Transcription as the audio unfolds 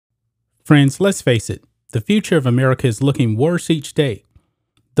Friends, let's face it, the future of America is looking worse each day.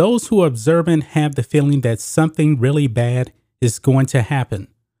 Those who are observant have the feeling that something really bad is going to happen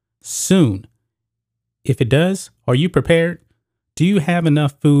soon. If it does, are you prepared? Do you have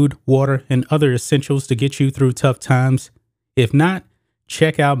enough food, water, and other essentials to get you through tough times? If not,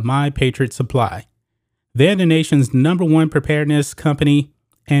 check out My Patriot Supply. They're the nation's #1 preparedness company,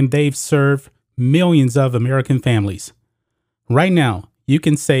 and they've served millions of American families. Right now, you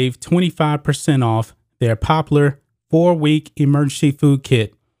can save 25% off their popular 4-week emergency food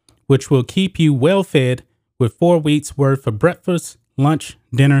kit, which will keep you well fed with 4 weeks worth of breakfast, lunch,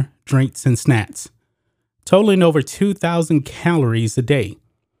 dinner, drinks, and snacks, totaling over 2,000 calories a day.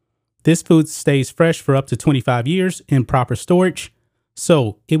 This food stays fresh for up to 25 years in proper storage,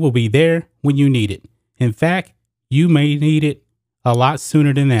 so it will be there when you need it. In fact, you may need it a lot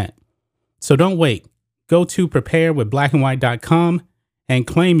sooner than that. So don't wait. Go to preparewithblackandwhite.com and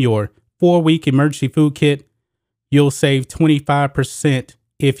claim your 4-week emergency food kit. You'll save 25%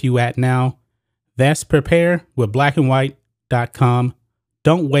 if you act now. That's preparewithblackandwhite.com.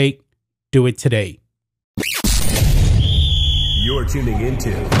 Don't wait. Do it today. You're tuning into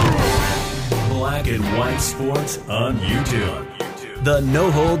Black and White Sports on YouTube. The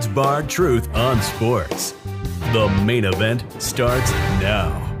no-holds-barred truth on sports. The main event starts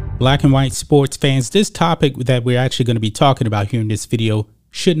now. Black and White sports fans, this topic that we're actually going to be talking about here in this video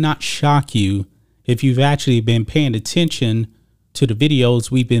should not shock you if you've actually been paying attention to the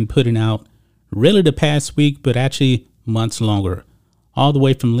videos we've been putting out really the past week, but actually months longer. All the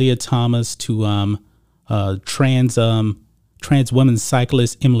way from Lia Thomas to trans women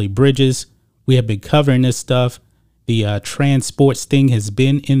cyclist Emily Bridges. We have been covering this stuff. The trans sports thing has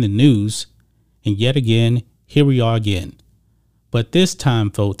been in the news. And yet again, here we are again. But this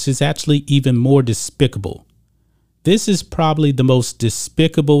time, folks, is actually even more despicable. This is probably the most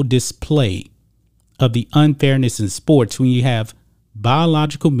despicable display of the unfairness in sports when you have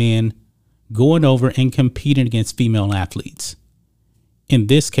biological men going over and competing against female athletes. In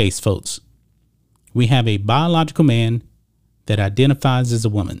this case, folks, we have a biological man that identifies as a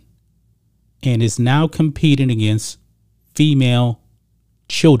woman and is now competing against female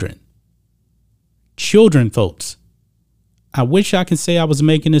children. Children, folks. I wish I could say I was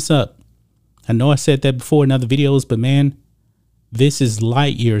making this up. I know I said that before in other videos, but man, this is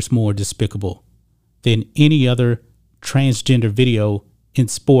light years more despicable than any other transgender video in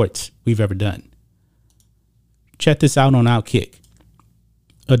sports we've ever done. Check this out on Outkick.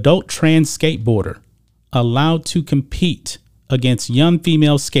 Adult trans skateboarder allowed to compete against young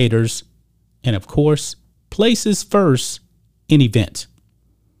female skaters and, of course, places first in event.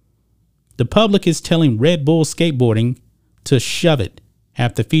 The public is telling Red Bull Skateboarding to shove it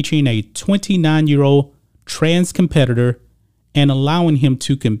after featuring a 29-year-old trans competitor and allowing him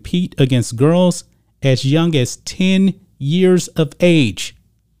to compete against girls as young as 10 years of age.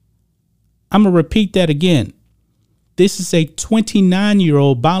 I'm going to repeat that again. This is a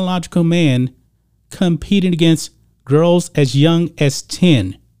 29-year-old biological man competing against girls as young as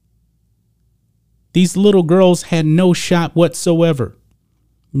 10. These little girls had no shot whatsoever.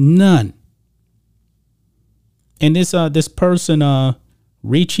 None. And this person,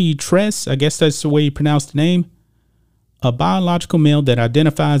 Richie Tress, I guess that's the way you pronounce the name, a biological male that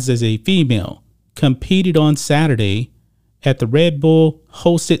identifies as a female, competed on Saturday at the Red Bull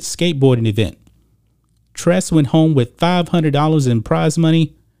hosted skateboarding event. Tress went home with $500 in prize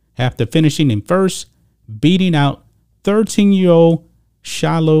money after finishing in first, beating out 13-year-old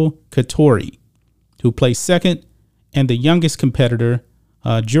Shiloh Katori, who placed second, and the youngest competitor,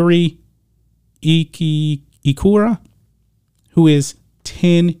 Juri Ikura, who is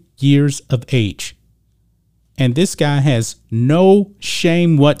 10 years of age. And this guy has no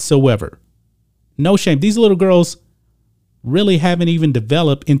shame whatsoever. No shame. These little girls really haven't even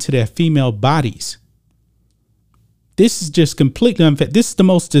developed into their female bodies. This is just completely unfair. This is the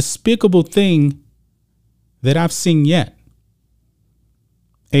most despicable thing that I've seen yet.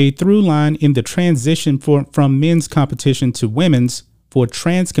 A through line in the transition from men's competition to women's for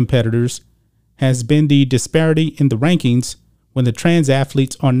trans competitors has been the disparity in the rankings when the trans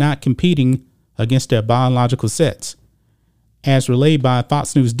athletes are not competing against their biological sets. As relayed by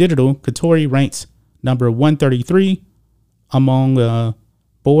Fox News Digital, Katori ranks number 133 among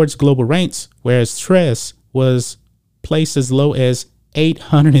board's global ranks, whereas Tress was placed as low as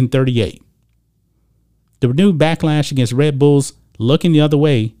 838. The renewed backlash against Red Bulls looking the other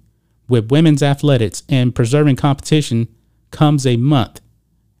way with women's athletics and preserving competition comes a month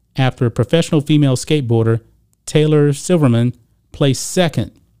after a professional female skateboarder, Taylor Silverman, placed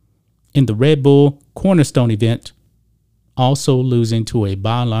second in the Red Bull Cornerstone event also losing to a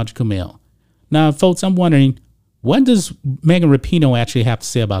biological male. Now, folks, I'm wondering, what does Megan Rapinoe actually have to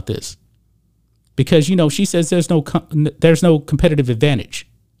say about this? Because, you know, she says there's no competitive advantage.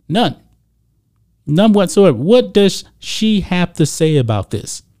 None whatsoever. What does she have to say about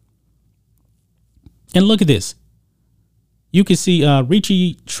this? And look at this. You can see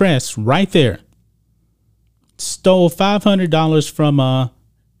Richie Tress right there. Stole $500 from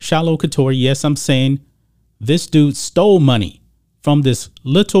Shiloh Couture. Yes, I'm saying this dude stole money from this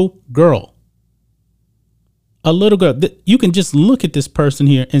little girl. A little girl. You can just look at this person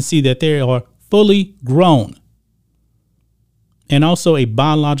here and see that they are fully grown. And also a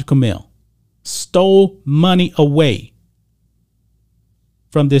biological male. Stole money away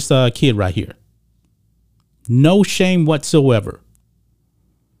from this kid right here. No shame whatsoever.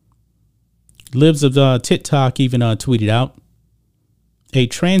 Libs of TikTok even tweeted out, a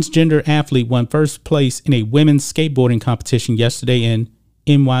transgender athlete won first place in a women's skateboarding competition yesterday in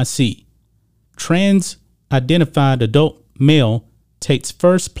NYC. Trans-identified adult male takes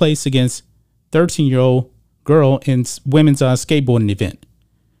first place against 13-year-old girl in women's skateboarding event.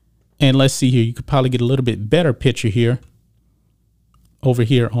 And let's see here. You could probably get a little bit better picture here. Over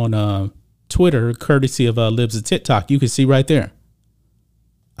here on Twitter, courtesy of Libs of TikTok. You can see right there.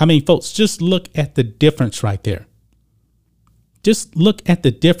 I mean, folks, just look at the difference right there. Just look at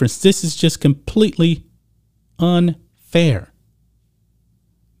the difference. This is just completely unfair.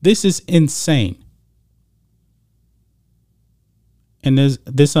 This is insane. And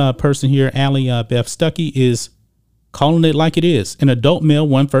this person here, Allie Beth Stuckey, is calling it like it is. An adult male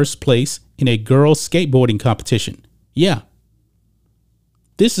won first place in a girls' skateboarding competition. Yeah.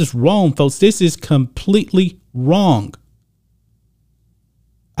 This is wrong, folks. This is completely wrong.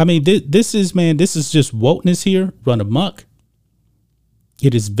 I mean, this is just wokeness here, run amok.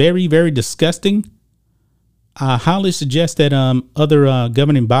 It is very, very disgusting. I highly suggest that other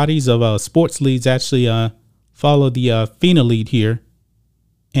governing bodies of sports leagues actually follow the FINA lead here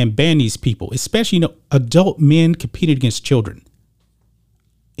and ban these people, especially, you know, adult men competing against children.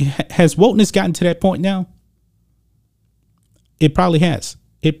 Has wokeness gotten to that point now? It probably has.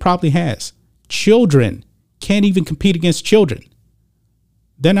 It probably has. Children can't even compete against children.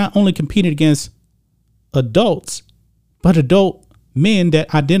 They're not only competing against adults, but adult men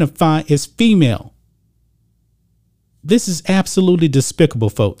that identify as female. This is absolutely despicable,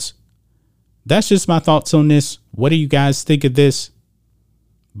 folks. That's just my thoughts on this. What do you guys think of this?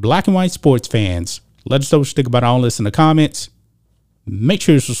 Black and white sports fans, let us know what you think about all this in the comments. Make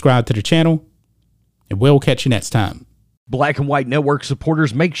sure you subscribe to the channel, and we'll catch you next time. Black and White Network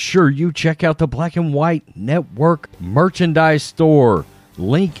supporters, make sure you check out the Black and White Network merchandise store.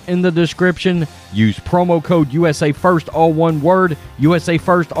 Link in the description. Use promo code USA First, all one word. USA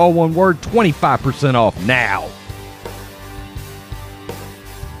First, all one word. 25% off now.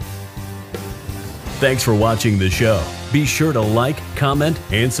 Thanks for watching the show. Be sure to like, comment,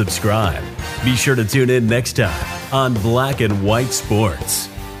 and subscribe. Be sure to tune in next time on Black and White Sports.